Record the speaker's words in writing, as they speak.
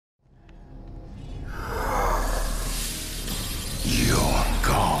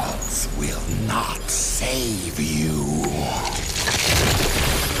will not save you.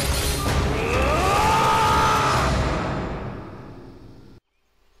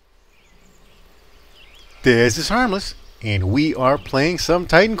 This is Harmless, and we are playing some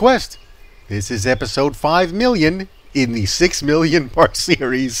Titan Quest. This is episode 5 million in the 6 million part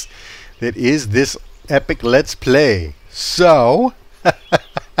series that is this epic Let's Play. So,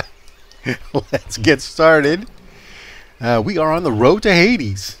 let's get started. We are on the road to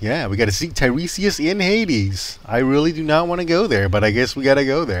Hades. Yeah, we got to seek Tiresias in Hades. I really do not want to go there, but I guess we got to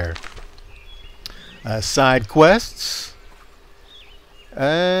go there. Side quests.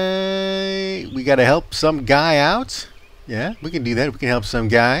 We got to help some guy out. Yeah, we can do that. We can help some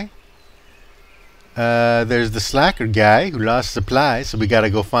guy. There's the slacker guy who lost supplies, so we got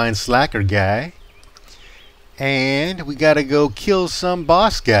to go find slacker guy. And we got to go kill some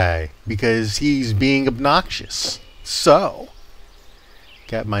boss guy because he's being obnoxious. So,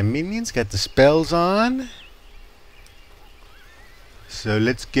 got my minions, got the spells on. So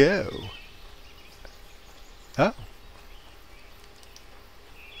let's go. Oh.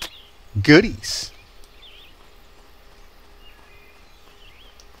 Goodies.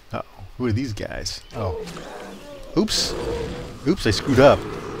 Uh-oh. Who are these guys? Oh. Oops. Oops, I screwed up.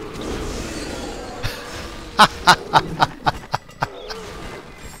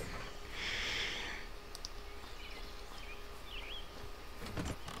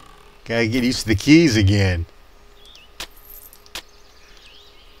 Gotta get used to the keys again.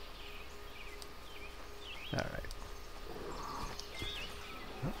 Alright.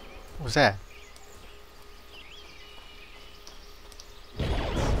 What was that?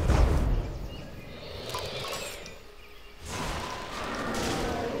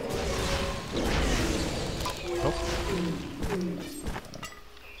 Oh.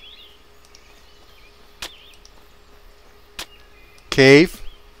 Cave.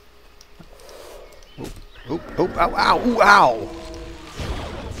 Oh, oh, ow, ow, ooh, ow!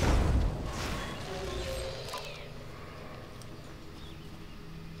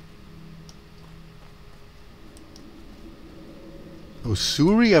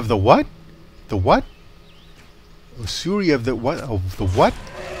 Osuri of the what? The what? Osuri of the what? Of the what?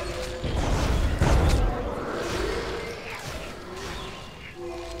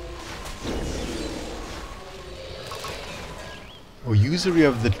 Oh, usury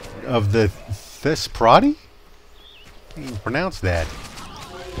of the Thesprati? I can't even pronounce that.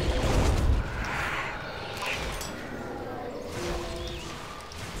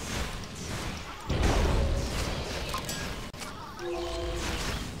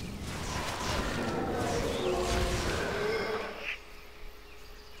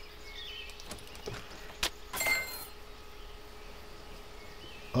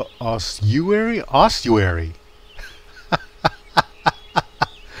 Ossuary? Ossuary.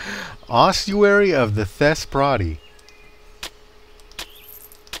 Ossuary of the Thesprati.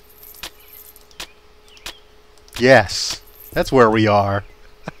 Yes, that's where we are.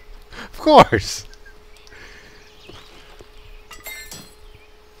 Of course.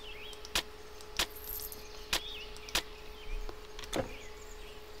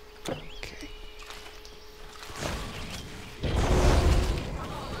 Okay.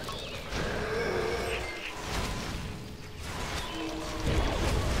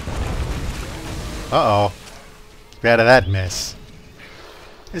 Uh-oh. Get out of that mess.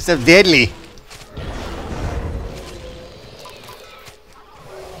 It's so deadly.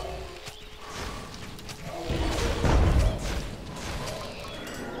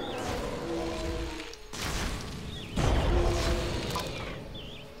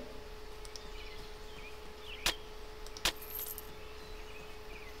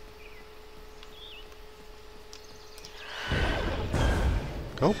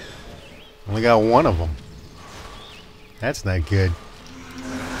 Oh. Only got one of them. That's not good.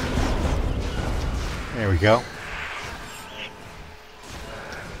 There we go.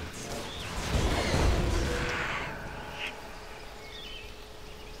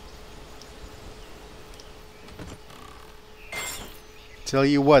 Tell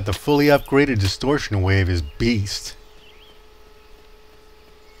you what, the fully upgraded distortion wave is beast.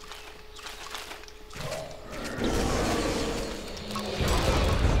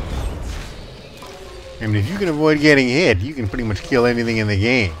 I mean, if you can avoid getting hit, you can pretty much kill anything in the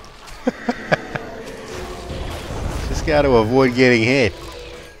game. Just got to avoid getting hit.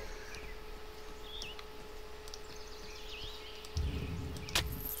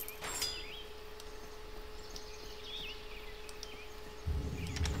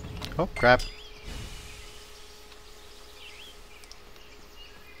 Oh, crap.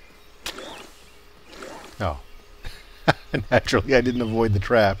 Oh. Naturally, I didn't avoid the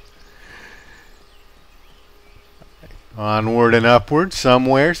trap. Onward and upward,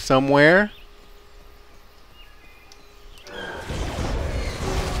 somewhere, somewhere.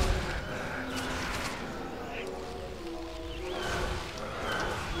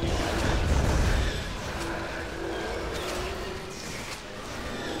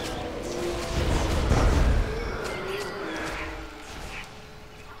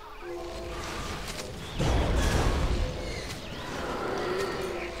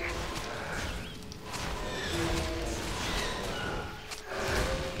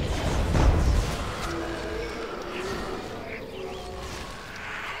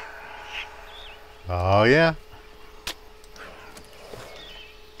 Oh, yeah.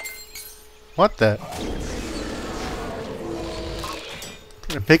 What the? I'm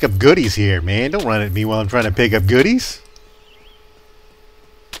trying to pick up goodies here, man. Don't run at me while I'm trying to pick up goodies.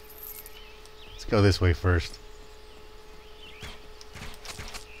 Let's go this way first.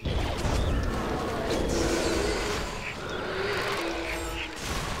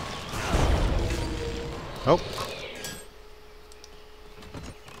 Oh.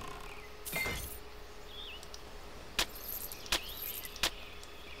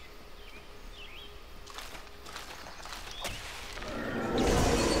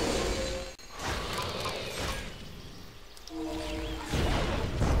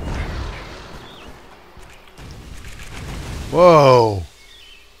 Whoa!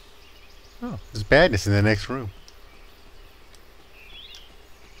 Oh, there's badness in the next room.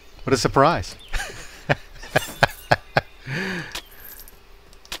 What a surprise.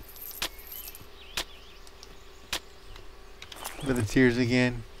 What are the tears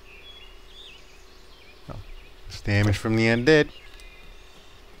again? Oh, it's damage from the undead.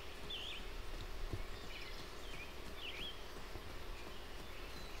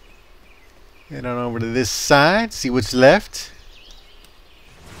 Head on over to this side, see what's left.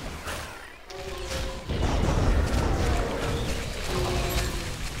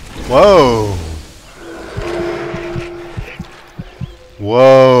 Whoa!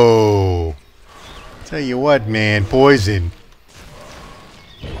 Whoa! Tell you what, man, poison.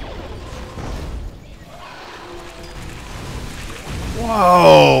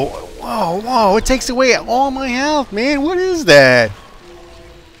 Whoa! Whoa, whoa! It takes away all my health, man. What is that?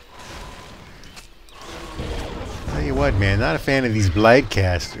 Tell you what, man, not a fan of these blight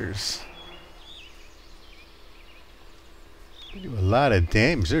casters. They do a lot of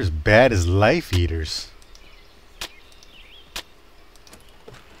damage. They're as bad as life eaters.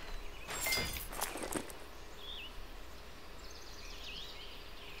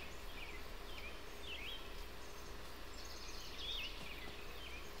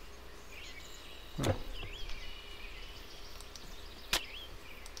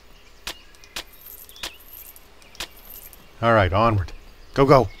 All right, onward. Go,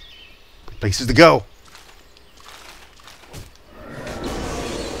 go. Places to go.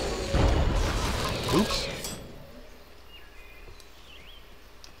 Oops.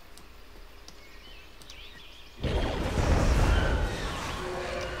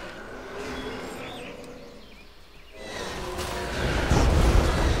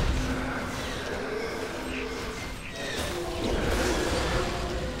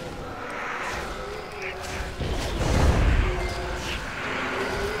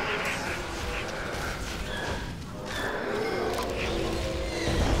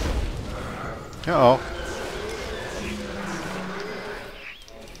 Uh-oh.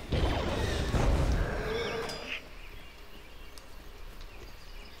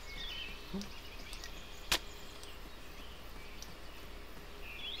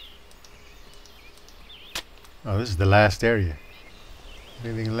 Oh, this is the last area.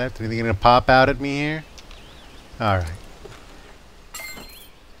 Anything left? Anything gonna pop out at me here? Alright.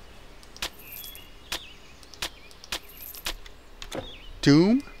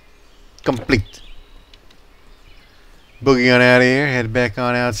 Tomb complete. Boogie on out of here, head back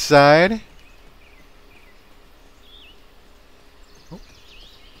on outside. Oh,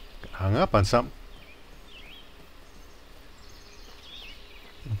 got hung up on something.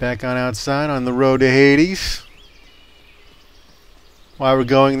 Back on outside on the road to Hades. Why we're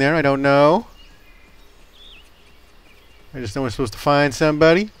going there, I don't know. I just know we're supposed to find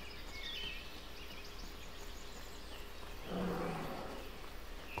somebody.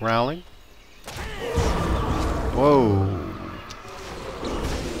 Growling. Whoa.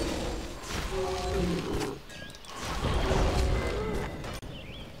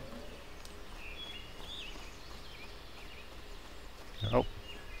 Oh,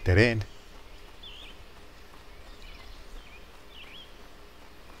 dead end.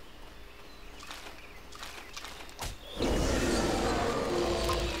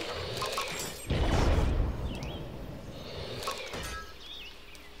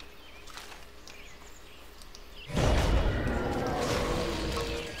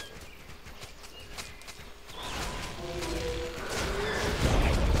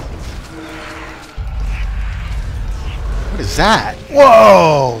 is that?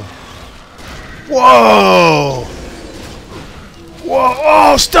 Whoa! Whoa! Whoa!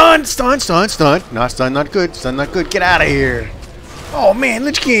 Oh, stun! Stun! Stun! Stun! Not stun, not good. Stun, not good. Get out of here! Oh man,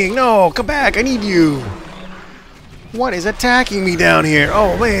 Lich King! No, come back! I need you! What is attacking me down here?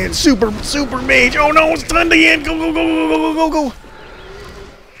 Oh man, super mage! Oh no, stunned again! Go, go, go, go, go, go, go, go!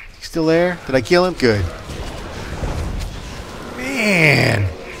 He's still there? Did I kill him? Good. Man!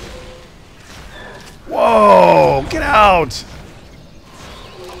 Whoa! Get out!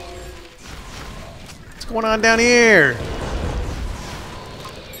 What's going on down here?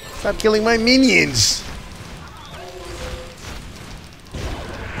 Stop killing my minions!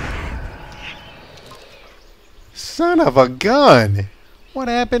 Son of a gun! What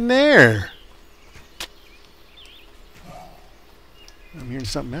happened there? I'm hearing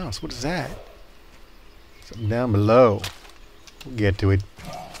something else. What is that? Something down below. We'll get to it.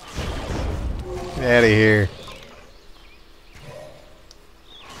 Get out of here.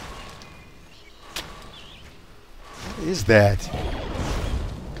 What is that?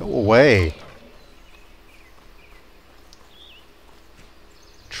 Go away.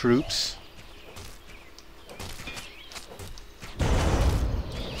 Troops.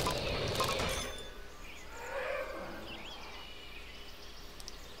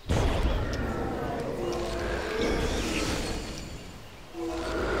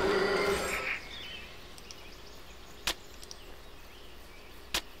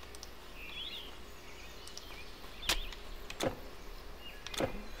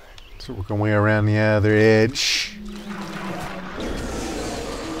 So work our way around the other edge.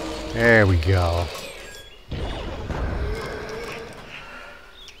 There we go.